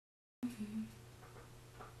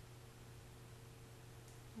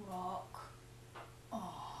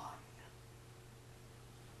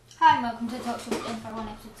and welcome to Talk Show with DENTIFY1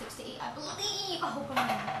 episode 68, I believe. I hope I'm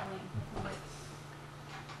right. Please be right.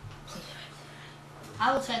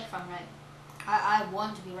 I will check if I'm right. I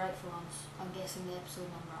want to be right for once. I'm guessing the episode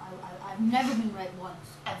number. I've never been right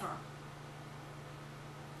once, ever.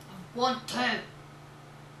 I want to.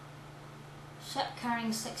 Ship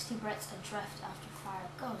carrying 60 Brits adrift after fire.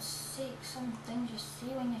 God's sake, some things you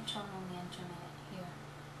see when you turn on the internet here.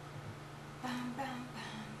 Bam, bam,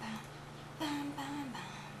 bam, bam. Bam, bam, bam.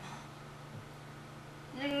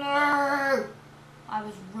 No! I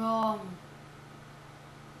was wrong.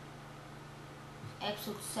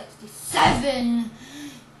 Episode 67!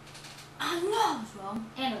 I know I was wrong.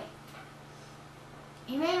 Anyway,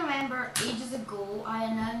 you may remember ages ago I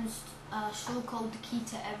announced a show called The Key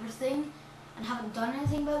to Everything and haven't done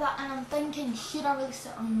anything about that, and I'm thinking, should I release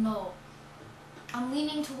it or not? I'm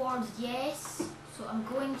leaning towards yes, so I'm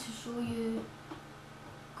going to show you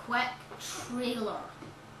a quick trailer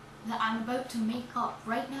that I'm about to make up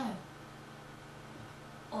right now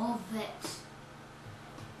of it.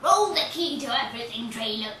 Roll the Key to Everything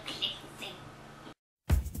trailer clip thing.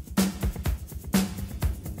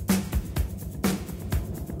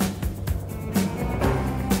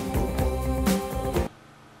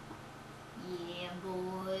 Yeah,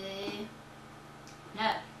 boy.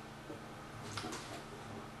 Now,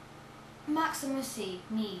 Maximus,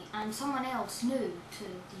 me, and someone else new to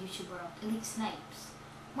the YouTube world, Elite Snipes,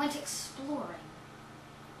 went exploring.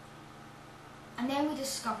 And then we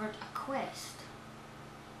discovered a quest.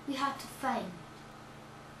 We had to find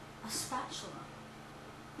a spatula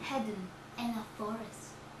hidden in a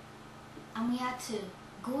forest. And we had to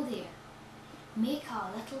go there, make a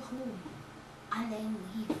little home, and then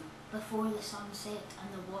leave before the sun set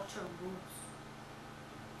and the water rose.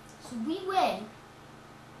 So we went,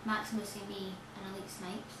 Maximus, me, and Elite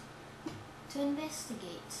Snipes, to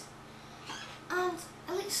investigate. And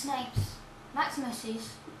Elite Snipes,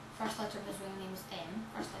 Maximus's first letter of his real name is M,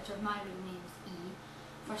 first letter of my real name is E,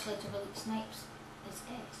 first letter of Elite Snipes is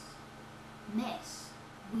S. MES.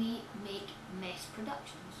 We make MES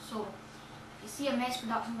productions. So, if you see a MES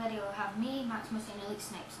production video, it'll have me, Maximus, and Elite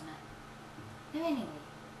Snipes in it. Now anyway,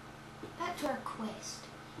 back to our quest.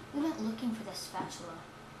 We went looking for this spatula.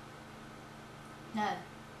 Now,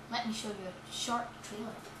 let me show you a short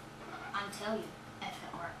trailer and tell you if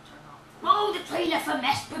it worked or not. Roll the trailer for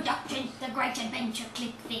MES Productions, the great adventure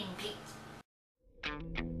clip thing, please.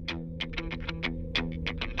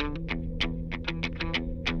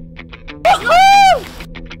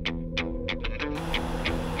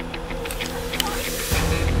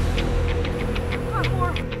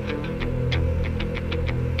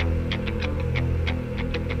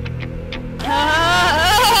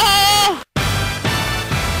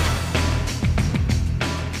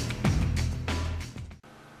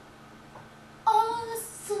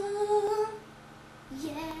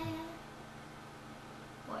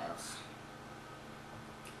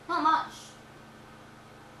 Not much.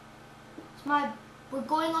 We're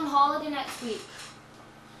going on holiday next week,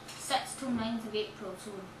 6th to 9th of April,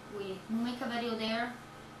 so we'll make a video there,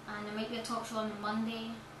 and there might be a talk show on the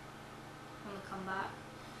Monday when we come back,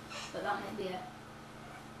 but that might be it.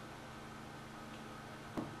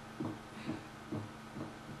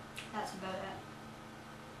 That's about it.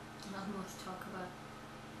 Nothing more to talk about.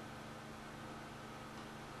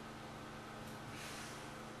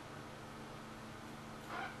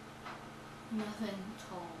 Nothing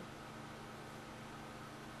at all.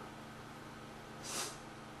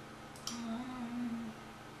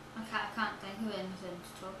 I can't think of anything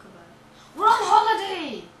to talk about. We're on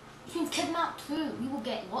holiday! Which means kidnapped too. We will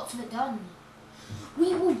get lots of it done.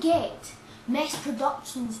 We will get MES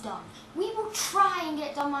Productions done. We will try and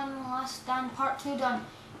get Dumb Man on the Last Stand Part 2 done,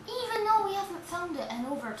 even though we haven't filmed it in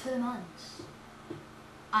over 2 months.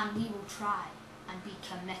 And we will try and be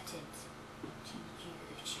committed to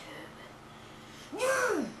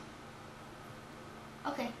YouTube.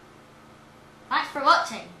 Okay. Thanks for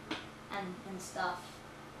watching and stuff.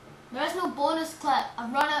 There is no bonus clip.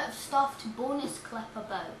 I've run out of stuff to bonus clip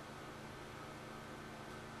about.